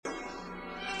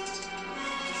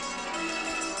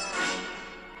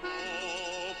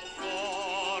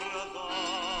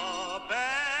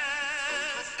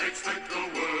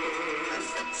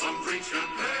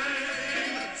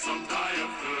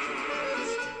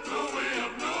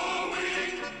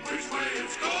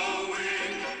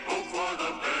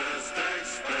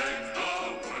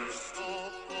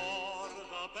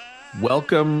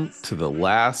Welcome to the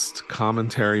last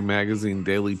Commentary Magazine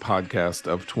daily podcast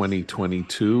of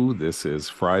 2022. This is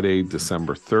Friday,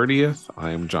 December 30th.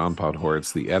 I am John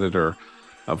Podhoretz, the editor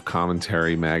of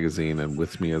Commentary Magazine, and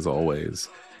with me, as always,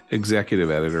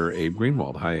 executive editor Abe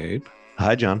Greenwald. Hi, Abe.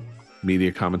 Hi, John.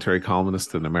 Media commentary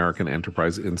columnist and American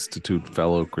Enterprise Institute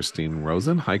fellow Christine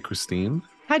Rosen. Hi, Christine.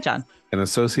 Hi, John. An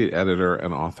associate editor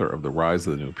and author of The Rise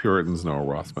of the New Puritans, Noah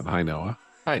Rothman. Hi, Noah.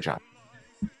 Hi, John.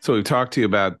 So we've talked to you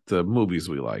about the movies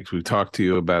we liked. We've talked to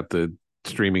you about the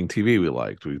streaming TV we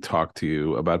liked. We've talked to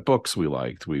you about books we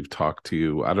liked. We've talked to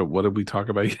you. What did we talk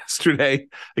about yesterday?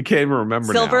 I can't even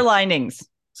remember. Silver linings.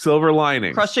 Silver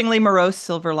linings. Crushingly morose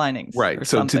silver linings. Right.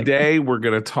 So today we're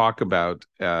going to talk about,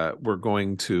 we're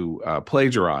going to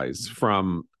plagiarize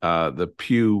from the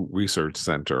Pew Research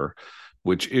Center,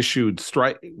 which issues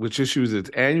its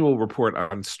annual report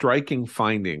on striking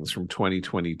findings from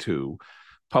 2022.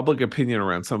 Public opinion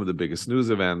around some of the biggest news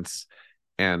events,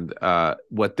 and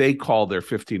what they call their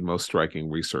 15 most striking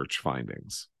research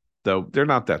findings, though they're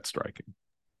not that striking.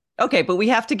 Okay, but we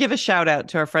have to give a shout out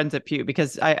to our friends at Pew,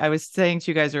 because I was saying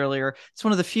to you guys earlier, it's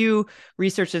one of the few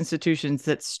research institutions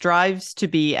that strives to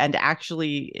be and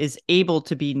actually is able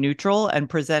to be neutral and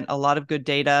present a lot of good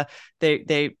data.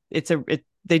 They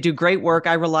do great work.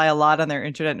 I rely a lot on their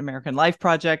Internet and American Life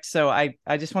project, so I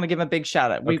just want to give them a big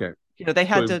shout out. Okay. They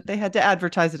had to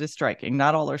advertise it as striking.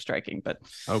 Not all are striking, but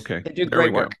okay, they do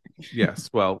great work. Yes,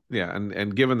 well, yeah,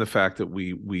 and given the fact that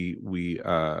we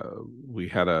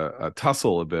had a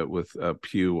tussle a bit with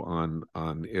Pew on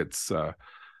its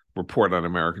report on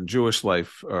American Jewish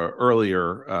life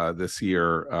earlier this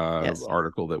year, Yes.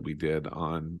 article that we did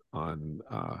on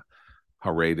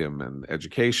Haredim and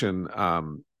education.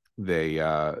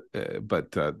 They're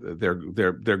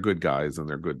good guys and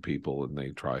they're good people and they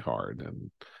try hard and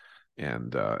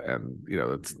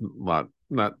it's not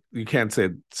you can't say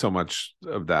so much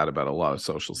of that about a lot of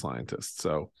social scientists.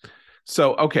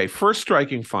 So okay, first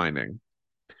striking finding: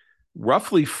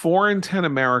 roughly 4 in 10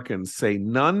 Americans say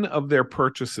none of their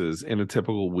purchases in a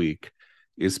typical week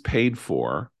is paid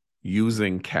for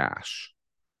using cash.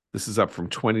 This is up from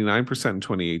 29% in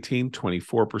 2018,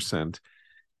 24%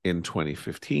 in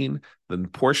 2015. The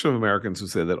portion of Americans who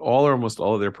say that all or almost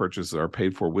all of their purchases are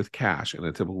paid for with cash in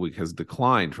a typical week has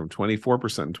declined from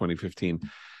 24% in 2015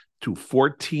 to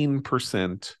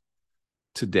 14%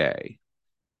 today.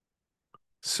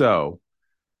 So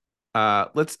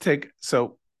let's take,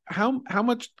 so how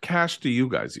much cash do you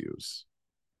guys use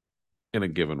in a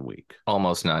given week?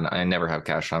 Almost none. I never have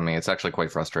cash on me. It's actually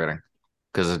quite frustrating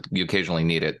because you occasionally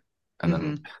need it. And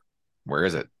then where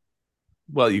is it?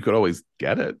 Well, you could always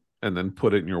get it and then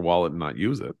put it in your wallet and not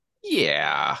use it.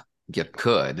 Yeah, you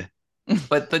could.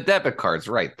 But the debit card's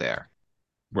right there.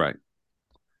 Right.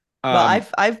 Well,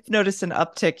 I've noticed an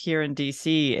uptick here in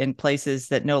DC in places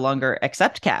that no longer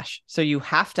accept cash. So you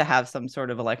have to have some sort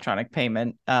of electronic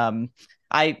payment.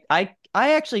 I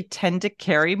actually tend to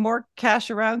carry more cash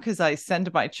around because I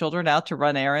send my children out to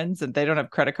run errands and they don't have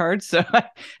credit cards. So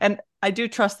and I do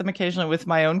trust them occasionally with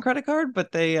my own credit card,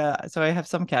 but so I have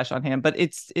some cash on hand. But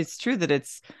it's true that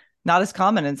it's not as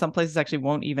common, and some places actually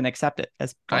won't even accept it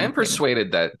as. I am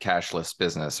persuaded that cashless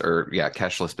business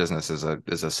is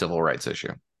a civil rights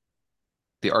issue.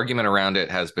 The argument around it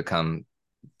has become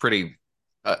pretty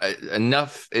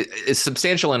enough. It's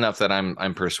substantial enough that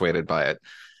I'm persuaded by it.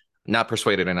 Not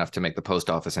persuaded enough to make the post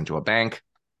office into a bank,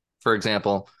 for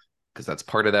example, because that's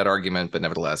part of that argument. But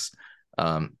nevertheless,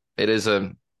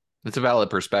 it's a valid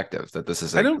perspective that this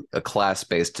is a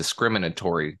class-based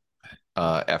discriminatory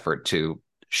effort to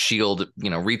shield.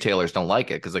 Retailers don't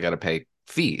like it because they got to pay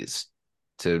fees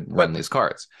to run these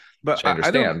cards. But I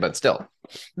understand, but still.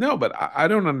 No, but I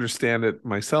don't understand it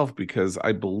myself because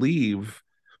I believe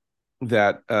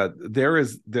that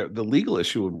the legal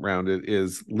issue around it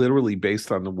is literally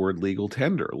based on the word legal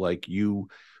tender. Like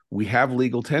we have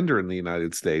legal tender in the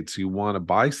United States. You want to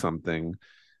buy something.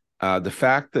 The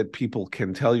fact that people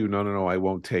can tell you, no, I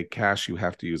won't take cash. You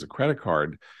have to use a credit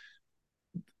card.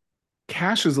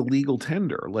 Cash is a legal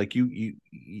tender. Like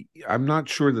I'm not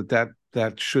sure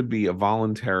that should be a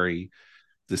voluntary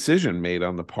decision made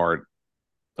on the part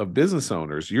of business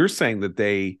owners. You're saying that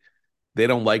they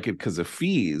don't like it because of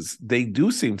fees. They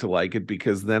do seem to like it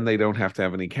because then they don't have to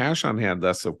have any cash on hand,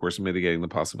 thus, of course, mitigating the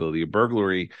possibility of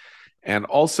burglary and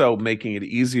also making it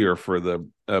easier for the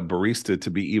barista to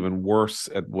be even worse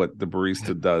at what the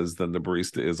barista does than the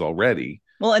barista is already.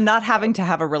 Well, and not having to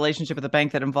have a relationship with a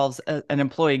bank that involves an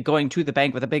employee going to the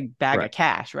bank with a big bag of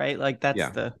cash, right? Like that's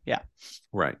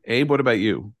Right. Abe, what about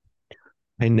you?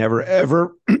 I never,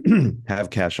 ever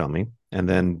have cash on me. And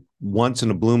then once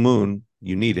in a blue moon,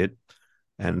 you need it.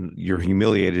 and you're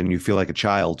humiliated and you feel like a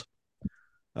child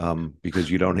because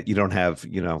you don't have, a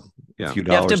few You have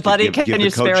dollars to, buddy, give can the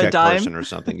you code spare a check dime? person or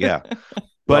something. Yeah.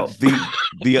 But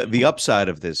the upside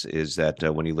of this is that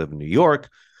when you live in New York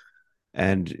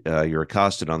and you're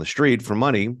accosted on the street for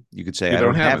money, you could say, I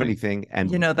don't have anything, and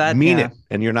mean it,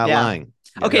 and you're not lying.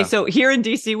 Okay, so here in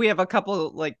DC, we have a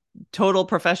couple like total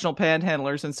professional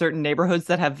panhandlers in certain neighborhoods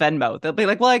that have Venmo. They'll be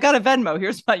like, well, I got a Venmo.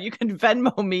 Here's you can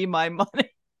Venmo me my money.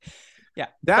 Yeah.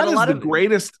 That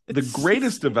is the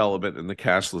greatest development in the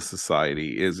cashless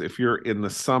society is if you're in the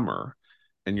summer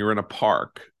and you're in a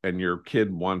park and your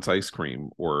kid wants ice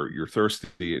cream or you're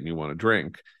thirsty and you want a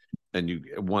drink and you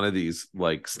one of these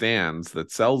like stands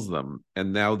that sells them,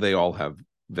 and now they all have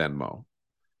Venmo.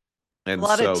 And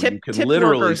so you can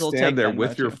literally stand there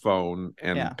with your phone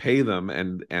and pay them.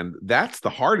 And that's the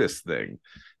hardest thing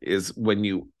is when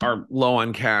you are low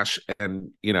on cash and,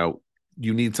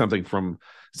 you need something from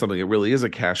something that really is a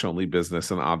cash only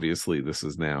business. And obviously this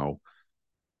is now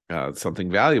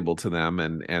something valuable to them.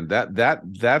 And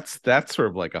that's sort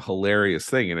of like a hilarious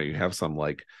thing. You have some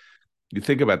like, you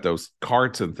think about those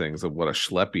carts and things of what a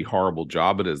schleppy, horrible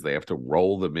job it is. They have to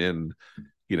roll them in.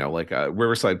 Like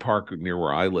Riverside Park near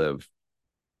where I live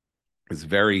is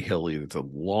very hilly. It's a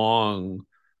long,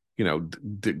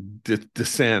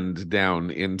 descend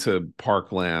down into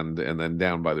parkland and then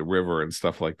down by the river and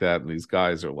stuff like that. And these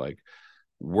guys are like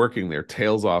working their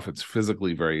tails off. It's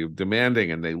physically very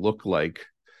demanding, and they look like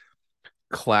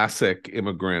classic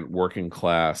immigrant working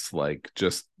class, like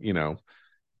just,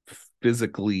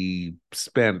 physically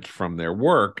spent from their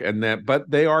work, but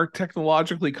they are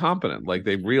technologically competent. Like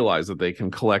they realize that they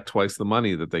can collect twice the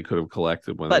money that they could have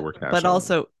collected when they were cash. But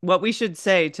also, what we should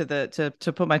say to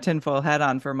put my tinfoil hat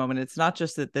on for a moment, it's not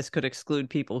just that this could exclude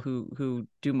people who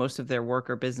do most of their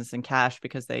work or business in cash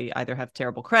because they either have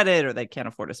terrible credit or they can't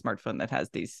afford a smartphone that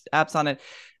has these apps on it.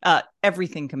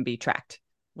 Everything can be tracked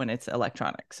when it's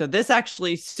electronic. So this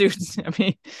actually suits,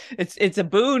 it's a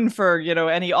boon for,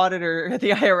 any auditor at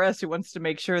the IRS who wants to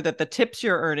make sure that the tips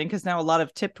you're earning, because now a lot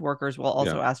of tipped workers will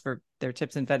also ask for their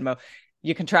tips in Venmo.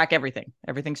 You can track everything.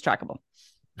 Everything's trackable.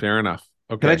 Fair enough.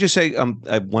 Okay. Can I just say I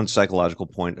have one psychological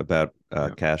point about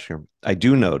cash here? I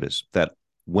do notice that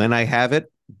when I have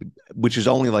it, which is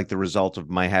only like the result of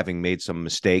my having made some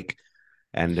mistake,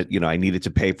 and I needed to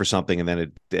pay for something, and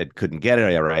then it couldn't get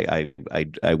it.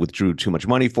 I withdrew too much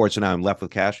money for it, so now I'm left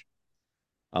with cash.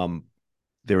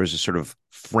 There is a sort of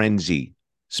frenzy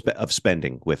of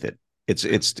spending with it.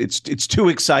 It's too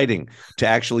exciting to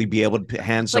actually be able to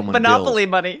hand someone like Monopoly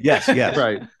bills. money. Yes,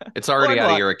 right. It's already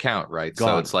out of your account, right? Gone.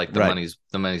 So it's like the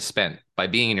money's spent by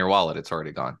being in your wallet. It's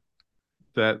already gone.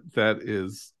 That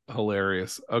is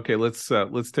hilarious. Okay, let's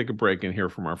take a break and hear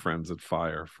from our friends at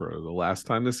FIRE for the last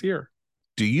time this year.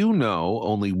 Do you know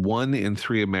only 1 in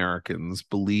 3 Americans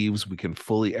believes we can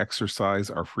fully exercise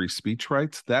our free speech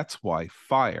rights? That's why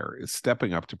FIRE is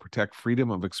stepping up to protect freedom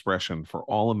of expression for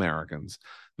all Americans,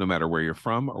 no matter where you're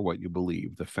from or what you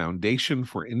believe. The Foundation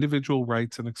for Individual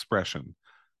Rights and Expression,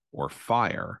 or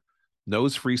FIRE,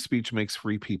 knows free speech makes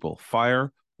free people.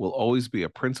 FIRE will always be a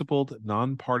principled,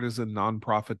 nonpartisan,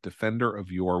 nonprofit defender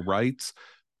of your rights.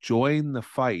 Join the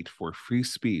fight for free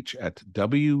speech at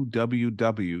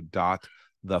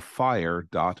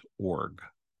www.thefire.org.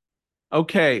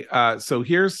 Okay, so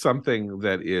here's something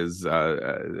that is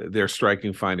their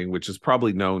striking finding, which is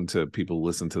probably known to people who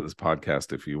listen to this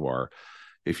podcast if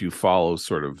you follow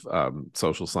sort of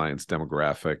social science,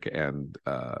 demographic, and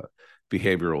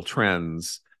behavioral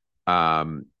trends.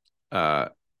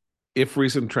 If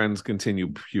recent trends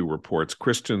continue, Pew reports,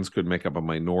 Christians could make up a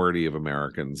minority of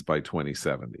Americans by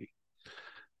 2070.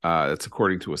 It's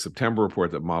according to a September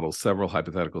report that models several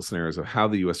hypothetical scenarios of how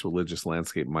the U.S. religious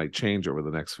landscape might change over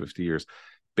the next 50 years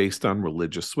based on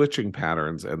religious switching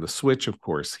patterns. And the switch, of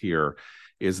course, here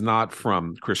is not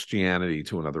from Christianity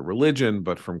to another religion,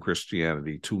 but from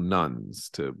Christianity to nuns,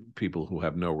 to people who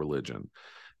have no religion.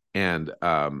 And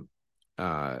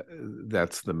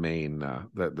that's the main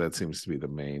that seems to be the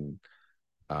main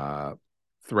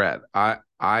threat. I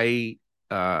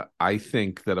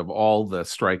think that of all the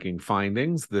striking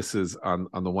findings, this is on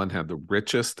the one hand the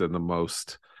richest and the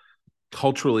most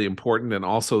culturally important, and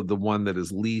also the one that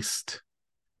is least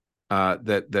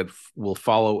that will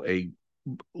follow a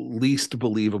least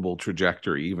believable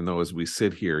trajectory, even though as we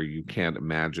sit here you can't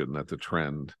imagine that the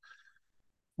trend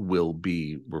will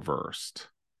be reversed.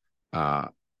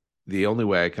 The only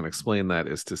way I can explain that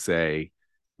is to say,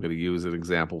 I'm going to use an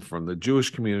example from the Jewish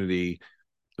community.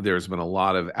 There's been a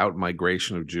lot of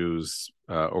out-migration of Jews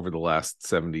over the last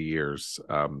 70 years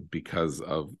because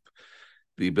of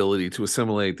the ability to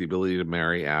assimilate, the ability to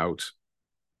marry out,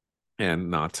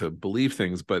 and not to believe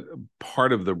things. But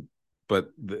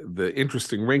the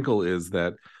interesting wrinkle is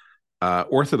that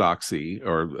Orthodoxy,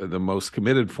 or the most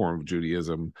committed form of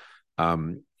Judaism,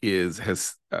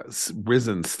 has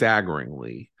risen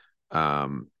staggeringly,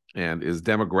 and is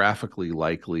demographically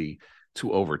likely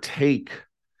to overtake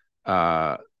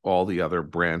all the other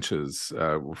branches,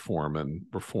 reform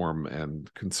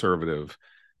and conservative,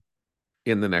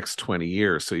 in the next 20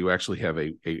 years. So you actually have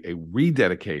a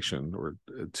rededication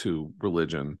to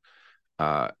religion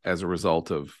as a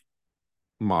result of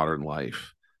modern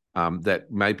life, that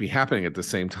might be happening at the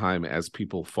same time as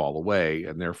people fall away,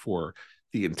 and therefore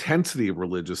the intensity of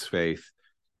religious faith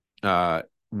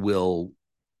will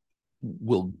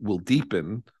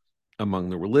deepen among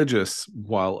the religious,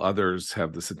 while others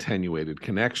have this attenuated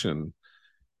connection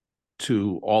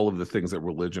to all of the things that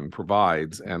religion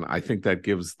provides. And I think that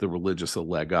gives the religious a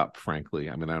leg up, frankly.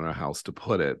 I mean, I don't know how else to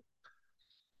put it,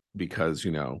 because,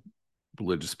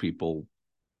 religious people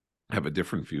have a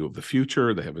different view of the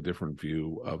future. They have a different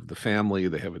view of the family.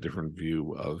 They have a different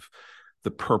view of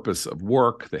the purpose of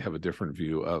work. They have a different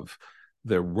view of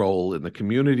their role in the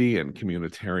community and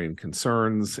communitarian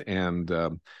concerns. And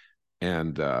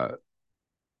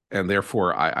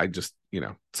therefore I just,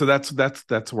 so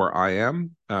that's where I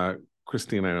am.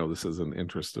 Christine, I know this is an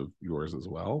interest of yours as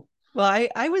well. Well,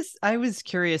 I was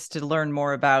curious to learn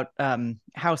more about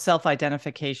how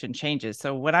self-identification changes.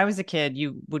 So when I was a kid,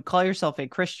 you would call yourself a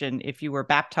Christian if you were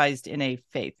baptized in a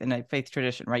faith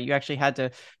tradition, right? You actually had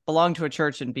to belong to a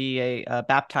church and be a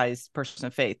baptized person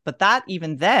of faith. But that,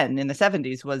 even then in the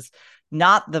 70s, was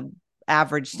not the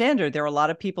average standard. There were a lot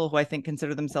of people who I think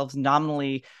consider themselves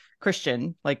nominally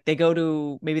Christian, like they go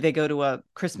to a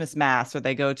Christmas mass, or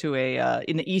they go to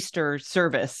an Easter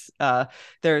service.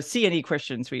 They're C&E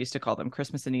Christians, we used to call them,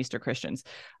 Christmas and Easter Christians.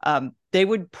 They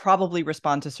would probably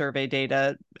respond to survey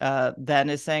data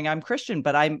then as saying, I'm Christian.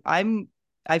 But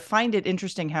I find it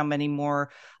interesting how many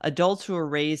more adults who are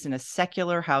raised in a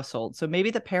secular household. So maybe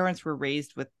the parents were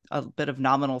raised with a bit of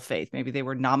nominal faith. Maybe they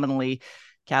were nominally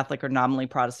Catholic or nominally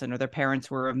Protestant, or their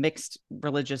parents were a mixed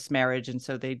religious marriage, and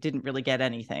so they didn't really get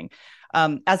anything.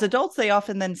 As adults, they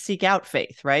often then seek out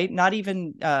faith, right? Not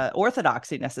even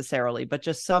orthodoxy necessarily, but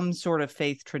just some sort of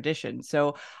faith tradition.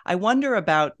 So I wonder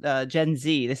about Gen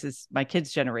Z. This is my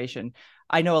kids' generation.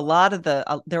 I know there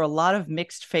are a lot of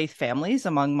mixed faith families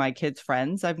among my kids'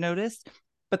 friends, I've noticed.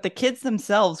 But the kids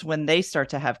themselves, when they start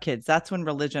to have kids, that's when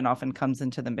religion often comes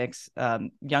into the mix.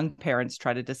 Young parents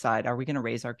try to decide, are we going to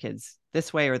raise our kids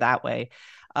this way or that way?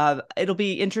 It'll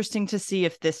be interesting to see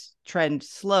if this trend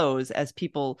slows as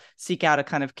people seek out a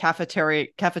kind of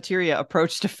cafeteria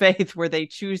approach to faith, where they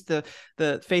choose the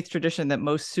faith tradition that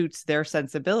most suits their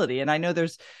sensibility. And I know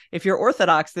if you're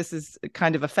Orthodox, this is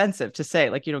kind of offensive to say,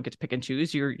 like, you don't get to pick and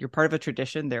choose. You're part of a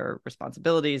tradition. There are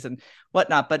responsibilities and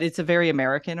whatnot, but it's a very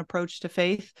American approach to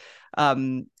faith.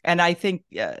 And I think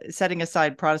setting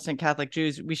aside Protestant, Catholic,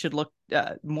 Jews, we should look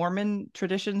Mormon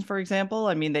traditions, for example.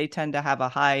 I mean, they tend to have a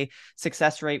high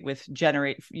success rate with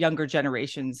younger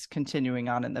generations continuing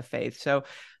on in the faith. So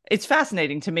it's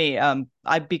fascinating to me.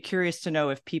 I'd be curious to know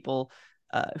if people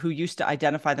who used to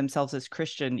identify themselves as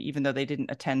Christian, even though they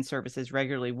didn't attend services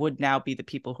regularly, would now be the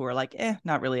people who are like,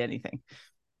 not really anything.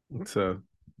 It's a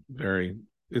very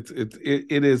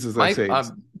it is, as I say.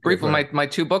 Briefly, my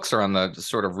two books are on the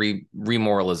sort of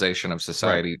remoralization of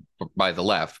society by the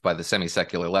left, by the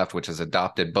semi-secular left, which has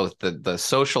adopted both the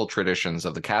social traditions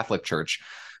of the Catholic Church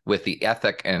with the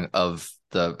ethic of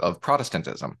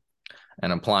Protestantism,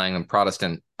 and applying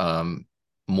Protestant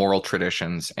moral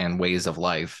traditions and ways of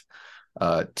life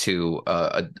to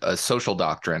a social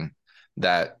doctrine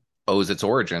that owes its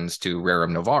origins to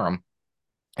rerum novarum,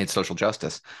 it's social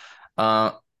justice.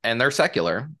 And they're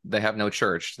secular. They have no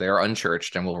church. They are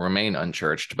unchurched and will remain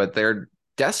unchurched, but they're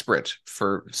desperate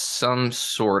for some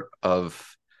sort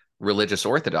of religious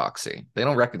orthodoxy. They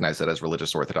don't recognize it as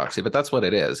religious orthodoxy, but that's what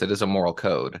it is. It is a moral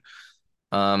code.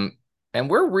 And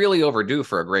we're really overdue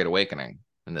for a great awakening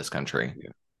in this country.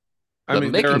 Yeah.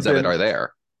 The makings of it are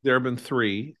there. There have been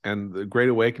three, and the Great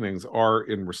Awakenings are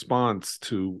in response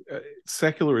to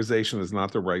secularization is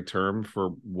not the right term for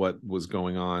what was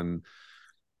going on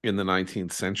in the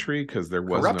 19th century, because there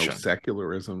was no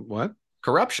secularism. What?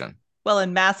 Corruption. Well,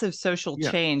 and massive social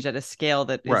change at a scale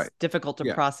that is difficult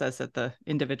to process at the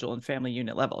individual and family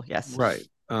unit level. Yes. Right.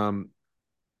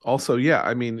 Also,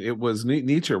 I mean, it was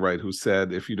Nietzsche, right, who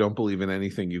said, if you don't believe in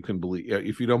anything, you can believe.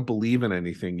 If you don't believe in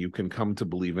anything, you can come to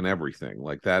believe in everything.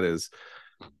 Like that is,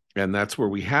 and that's where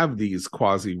we have these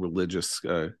quasi-religious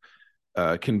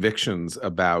convictions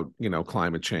about,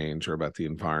 climate change or about the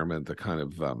environment, the kind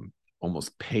of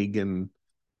almost pagan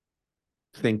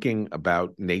thinking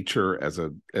about nature as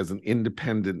an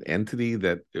independent entity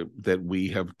that we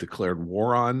have declared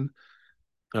war on,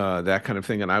 that kind of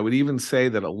thing. And I would even say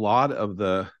that a lot of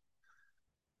the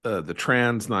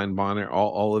trans, non-binary,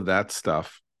 all of that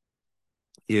stuff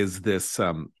is this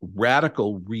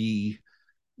radical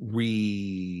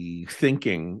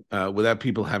rethinking without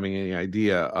people having any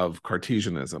idea of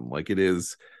Cartesianism. Like it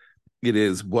is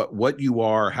what you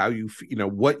are, how you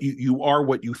what you are,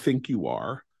 what you think you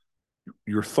are.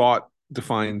 Your thought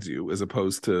defines you as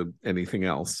opposed to anything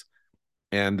else.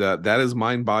 And that is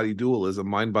mind-body dualism.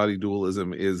 Mind-body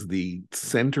dualism is the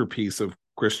centerpiece of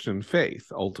Christian faith,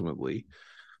 ultimately.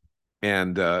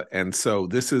 And so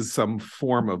this is some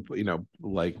form of,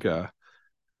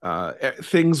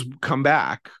 things come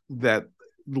back that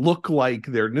look like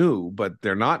they're new, but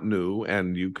they're not new,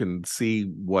 and you can see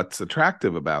what's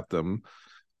attractive about them.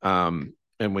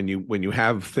 And when you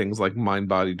have things like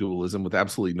mind-body dualism with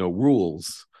absolutely no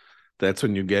rules, that's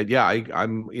when you get,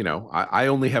 I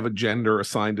only have a gender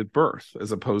assigned at birth,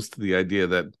 as opposed to the idea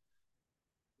that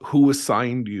who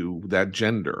assigned you that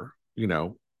gender.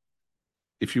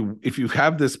 If you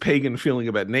have this pagan feeling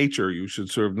about nature, you should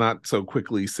sort of not so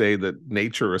quickly say that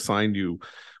nature assigned you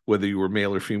whether you were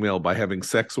male or female by having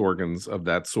sex organs of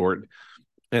that sort,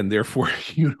 and therefore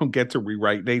you don't get to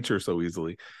rewrite nature so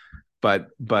easily. But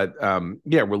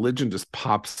religion just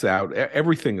pops out.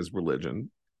 Everything is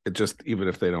religion. It just, even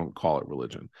if they don't call it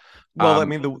religion. Well, I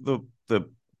mean, the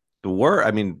word,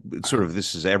 I mean, sort of,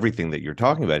 this is everything that you're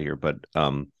talking about here, but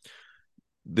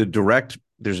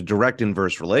there's a direct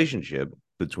inverse relationship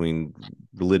between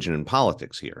religion and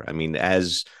politics here. I mean,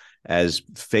 as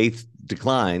faith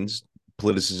declines,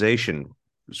 politicization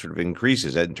sort of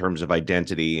increases in terms of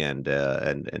identity and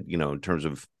in terms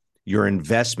of your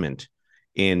investment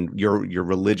in your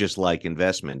religious-like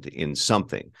investment in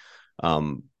something.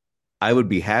 I would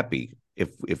be happy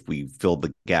if we filled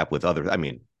the gap with other. I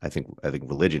mean, I think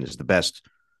religion is the best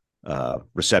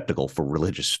receptacle for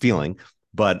religious feeling,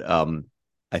 but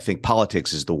I think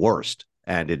politics is the worst,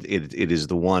 and it is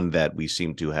the one that we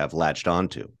seem to have latched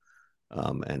onto.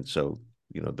 And so,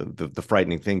 the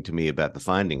frightening thing to me about the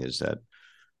finding is that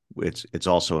it's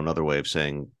also another way of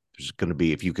saying there's going to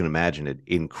be, if you can imagine it,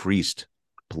 increased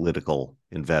political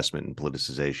investment and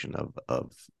politicization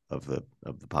of the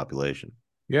population.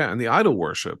 Yeah, and the idol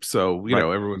worship. So, Right.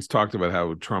 Everyone's talked about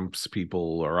how Trump's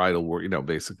people are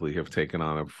basically have taken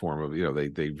on a form of,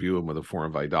 they view him with a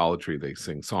form of idolatry. They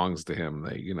sing songs to him.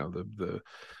 They,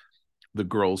 the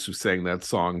girls who sang that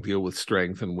song deal with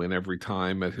strength and win every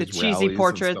time at his the cheesy rallies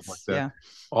portraits, and stuff like that. yeah,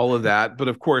 all of that. But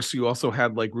of course, you also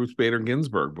had like Ruth Bader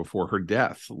Ginsburg before her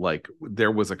death. Like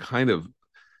there was a kind of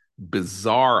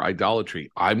bizarre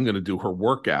idolatry. I'm going to do her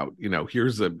workout.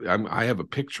 I have a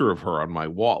picture of her on my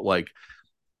wall. Like,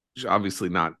 obviously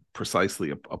not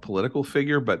precisely a political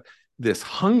figure, but this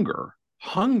hunger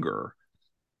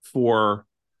for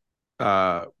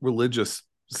religious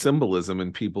symbolism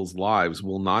in people's lives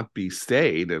will not be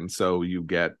stayed. And so you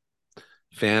get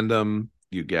fandom,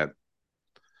 you get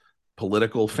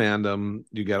political fandom,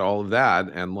 you get all of that.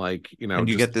 And and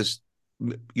you get this,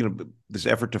 this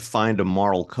effort to find a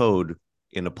moral code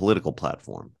in a political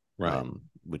platform, right?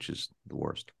 Which is the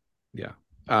worst. Yeah.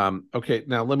 Okay.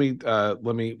 Now let me,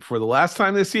 for the last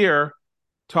time this year,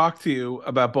 talk to you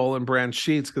about Boll and Branch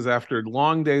sheets, because after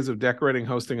long days of decorating,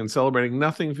 hosting, and celebrating,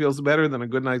 nothing feels better than a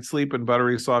good night's sleep and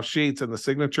buttery soft sheets. And the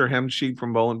signature hemmed sheet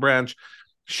from Boll and Branch,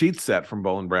 sheet set from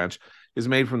Boll and Branch, is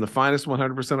made from the finest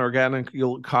 100% organic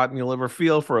cotton you'll ever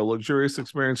feel for a luxurious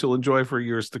experience you'll enjoy for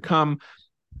years to come.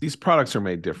 These products are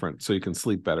made different so you can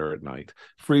sleep better at night,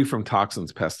 free from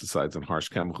toxins, pesticides, and harsh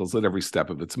chemicals at every step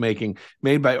of its making,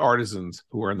 made by artisans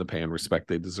who earn the pay and respect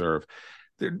they deserve.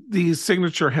 These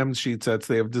signature hem sheet sets,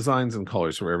 they have designs and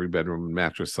colors for every bedroom and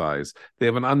mattress size. They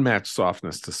have an unmatched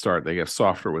softness to start. They get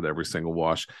softer with every single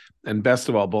wash. And best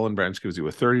of all, Boll and Branch gives you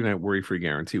a 30-night worry-free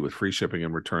guarantee with free shipping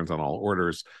and returns on all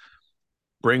orders.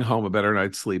 Bring home a better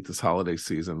night's sleep this holiday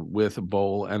season with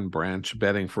Boll and Branch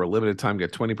bedding. For a limited time,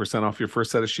 get 20% off your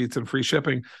first set of sheets and free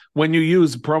shipping when you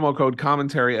use promo code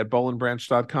commentary at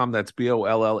bollandbranch.com. That's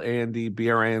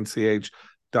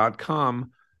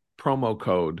BOLLANDBRANCH.com. Promo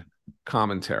code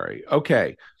commentary.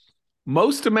 Okay.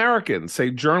 Most Americans say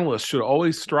journalists should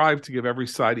always strive to give every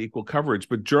side equal coverage,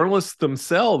 but journalists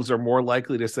themselves are more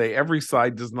likely to say every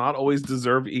side does not always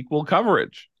deserve equal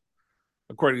coverage.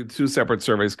 According to two separate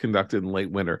surveys conducted in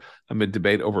late winter amid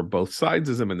debate over both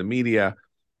sidesism in the media,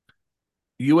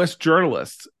 U.S.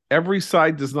 journalists, every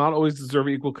side does not always deserve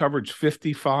equal coverage,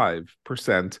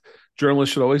 55%.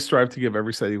 Journalists should always strive to give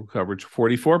every side equal coverage,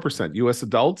 44%. U.S.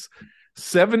 adults,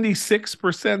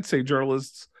 76% say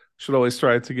journalists should always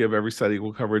strive to give every side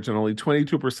equal coverage, and only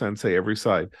 22% say every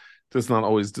side does not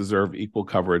always deserve equal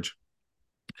coverage.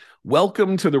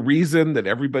 Welcome to the reason that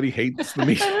everybody hates the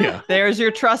media. There's your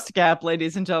trust gap,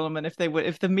 ladies and gentlemen. If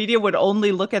the media would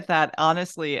only look at that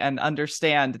honestly and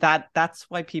understand that, that's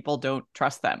why people don't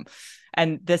trust them.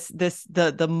 And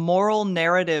the moral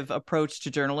narrative approach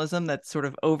to journalism that's sort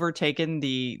of overtaken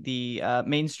the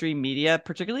mainstream media,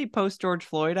 particularly post George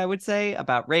Floyd, I would say,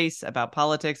 about race, about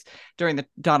politics, during the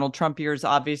Donald Trump years,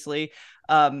 obviously,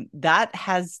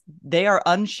 they are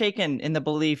unshaken in the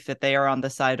belief that they are on the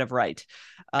side of right.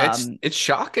 It's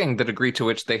shocking the degree to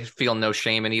which they feel no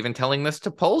shame in even telling this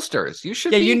to pollsters. You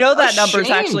should, that number's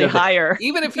actually higher.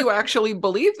 Even if you actually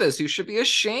believe this, you should be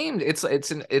ashamed. It's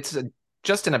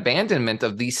just an abandonment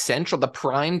of the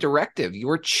prime directive,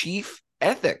 your chief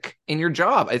ethic in your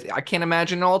job. I can't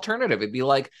imagine an alternative. It'd be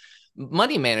like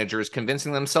money managers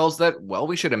convincing themselves that, well,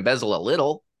 we should embezzle a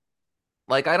little.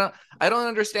 Like, I don't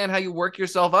understand how you work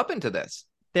yourself up into this.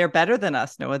 They're better than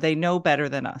us, Noah. They know better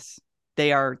than us.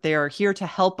 They are here to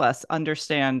help us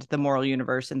understand the moral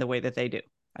universe in the way that they do.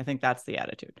 I think that's the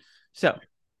attitude. So,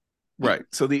 right.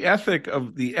 So the ethic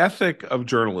of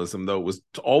journalism, though, was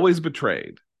always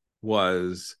betrayed.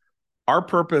 Was our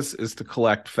purpose is to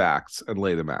collect facts and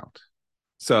lay them out.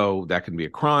 So that can be a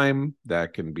crime,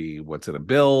 that can be what's in a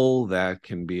bill, that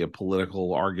can be a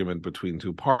political argument between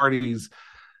two parties.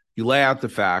 You lay out the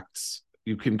facts.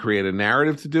 You can create a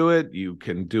narrative to do it. You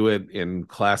can do it in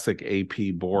classic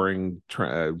AP boring,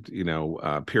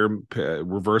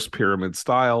 reverse pyramid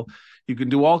style. You can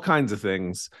do all kinds of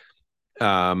things.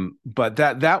 But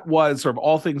that was, sort of,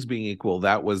 all things being equal,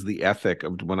 that was the ethic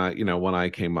of when I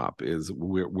came up, is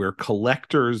we're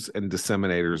collectors and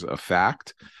disseminators of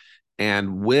fact.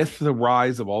 And with the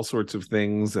rise of all sorts of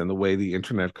things and the way the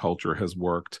internet culture has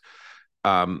worked,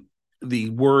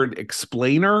 the word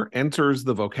explainer enters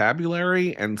the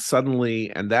vocabulary, and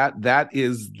suddenly, and that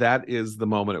is the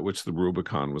moment at which the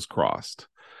Rubicon was crossed,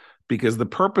 because the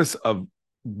purpose of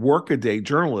workaday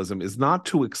journalism is not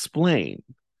to explain.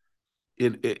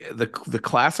 The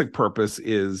classic purpose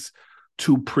is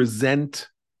to present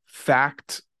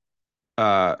fact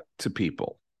to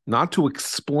people, not to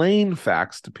explain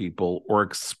facts to people or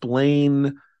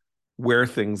explain where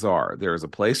things are. There is a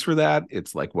place for that.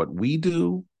 It's like what we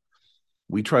do.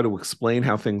 We try to explain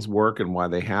how things work and why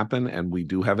they happen, and we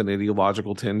do have an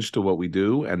ideological tinge to what we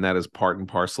do, and that is part and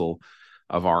parcel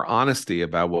of our honesty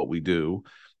about what we do.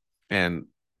 And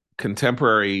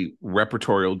contemporary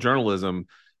repertorial journalism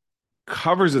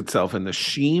covers itself in the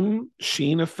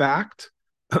sheen of fact,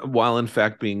 while in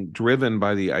fact being driven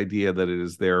by the idea that it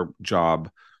is their job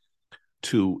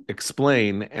to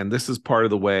explain. And this is part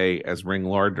of the way, as Ring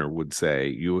Lardner would say,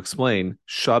 you explain,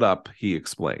 shut up, he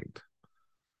explained.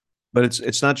 But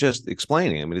it's not just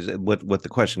explaining. I mean, what the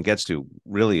question gets to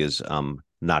really is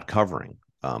not covering,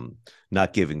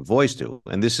 not giving voice to.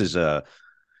 And this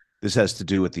has to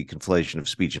do with the conflation of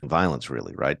speech and violence,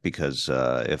 really, right? Because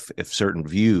if certain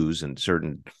views and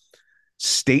certain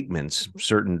statements,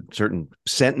 certain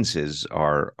sentences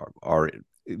are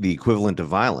the equivalent of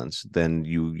violence, then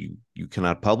you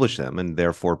cannot publish them and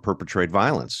therefore perpetrate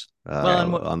violence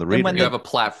on the reader. You have a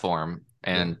platform,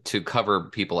 and to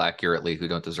cover people accurately who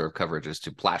don't deserve coverage is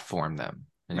to platform them,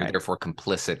 and you're therefore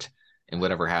complicit in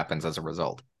whatever happens as a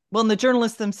result. Well, and the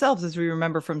journalists themselves, as we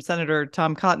remember from Senator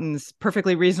Tom Cotton's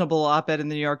perfectly reasonable op-ed in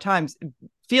the New York Times,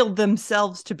 feel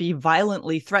themselves to be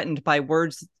violently threatened by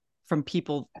words from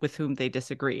people with whom they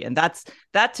disagree. And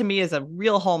that to me is a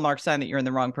real hallmark sign that you're in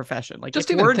the wrong profession. Like, if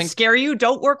words scare you,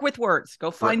 don't work with words. Go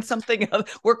find something else.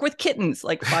 Work with kittens.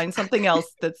 Like, find something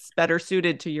else that's better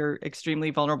suited to your extremely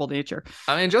vulnerable nature.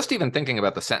 I mean, just even thinking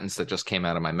about the sentence that just came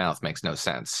out of my mouth makes no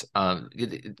sense.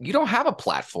 You don't have a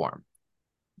platform.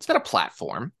 It's not a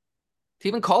platform. To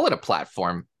even call it a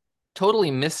platform totally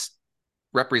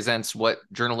misrepresents what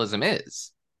journalism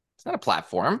is. It's not a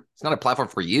platform. It's not a platform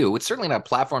for you. It's certainly not a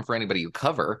platform for anybody you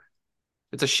cover.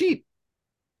 It's a sheet.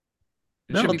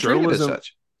 It should be treated as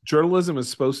such. Journalism is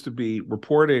supposed to be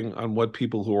reporting on what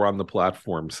people who are on the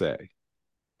platform say.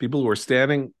 People who are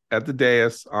standing at the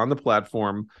dais on the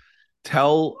platform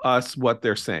tell us what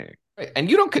they're saying. Right. And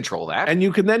you don't control that. And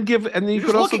you can then give, and then you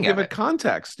could also give it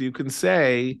context. You can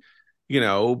say,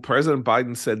 President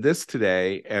Biden said this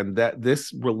today, and that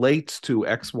this relates to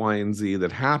X, Y, and Z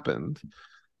that happened.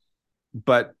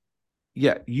 But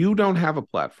yeah, you don't have a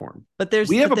platform. But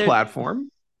we have a platform.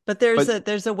 But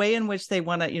there's a way in which they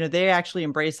want to, they actually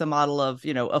embrace a model of,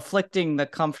 afflicting the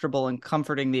comfortable and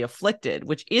comforting the afflicted,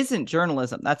 which isn't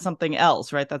journalism. That's something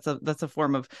else, right? That's a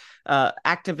form of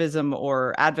activism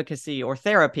or advocacy or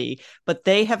therapy. But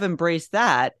they have embraced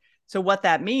that So what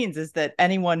that means is that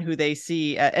anyone who they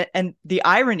see, and the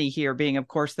irony here being, of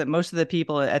course, that most of the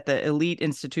people at the elite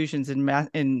institutions in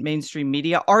mainstream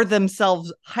media are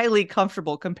themselves highly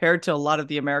comfortable compared to a lot of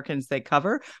the Americans they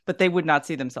cover, but they would not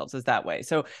see themselves as that way.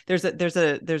 So there's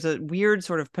a weird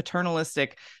sort of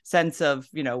paternalistic sense of,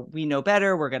 we know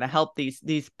better. We're going to help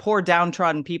these poor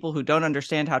downtrodden people who don't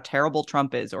understand how terrible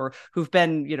Trump is, or who've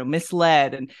been,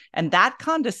 misled, and that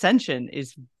condescension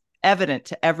is evident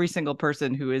to every single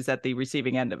person who is at the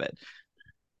receiving end of it.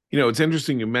 It's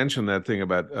interesting you mentioned that thing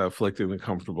about afflicting the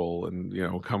comfortable and,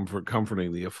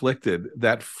 comforting the afflicted.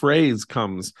 That phrase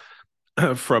comes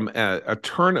from a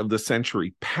turn of the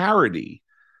century parody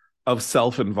of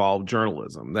self-involved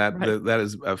journalism. That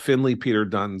is Finley Peter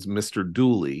Dunn's Mr.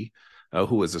 Dooley,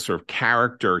 who was a sort of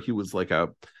character. He was like a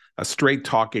straight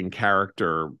talking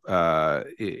character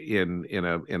in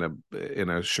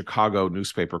a Chicago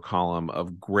newspaper column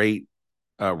of great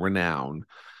renown.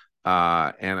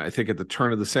 And I think at the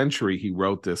turn of the century, he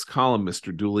wrote this column,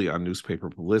 Mr. Dooley, on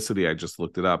newspaper publicity. I just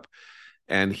looked it up.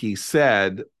 And he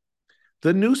said,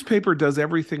 the newspaper does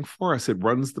everything for us. It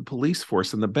runs the police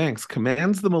force and the banks,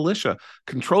 commands the militia,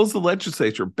 controls the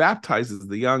legislature, baptizes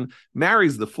the young,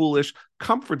 marries the foolish,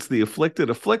 comforts the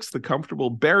afflicted, afflicts the comfortable,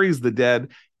 buries the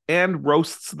dead, and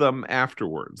roasts them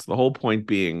afterwards. The whole point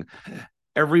being,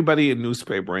 everybody in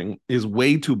newspapering is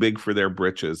way too big for their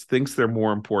britches, thinks they're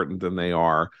more important than they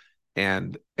are,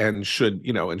 and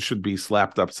should be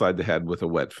slapped upside the head with a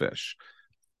wet fish.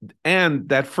 And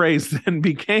that phrase then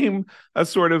became a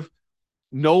sort of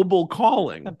noble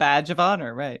calling, a badge of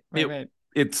honor. Right.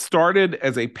 It started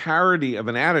as a parody of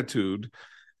an attitude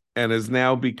and has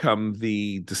now become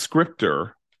the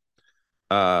descriptor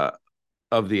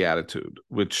of the attitude,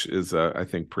 which is, I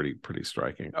think, pretty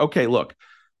striking. Okay, look,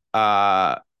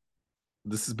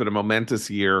 this has been a momentous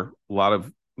year. A lot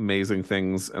of amazing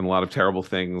things and a lot of terrible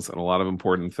things and a lot of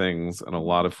important things and a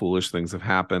lot of foolish things have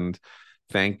happened.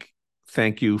 Thank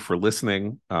you for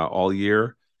listening all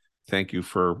year. Thank you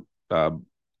for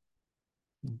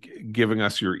giving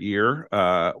us your ear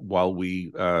while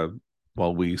we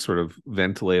sort of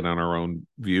ventilate on our own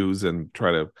views and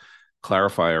try to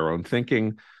clarify our own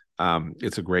thinking.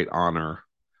 It's a great honor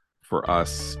for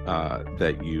us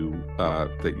that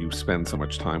you spend so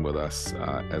much time with us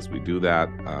as we do that.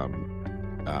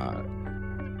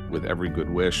 With every good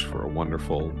wish for a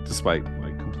wonderful, despite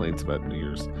my complaints about New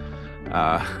Year's,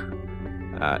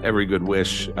 every good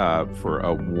wish for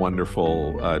a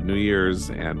wonderful New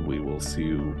Year's, and we will see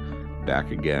you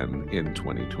back again in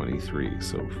 2023.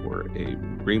 So for Abe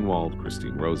Greenwald,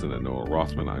 Christine Rosen, and Noah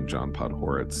Rothman, I'm John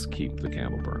Podhoretz. Keep the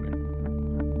candle burning.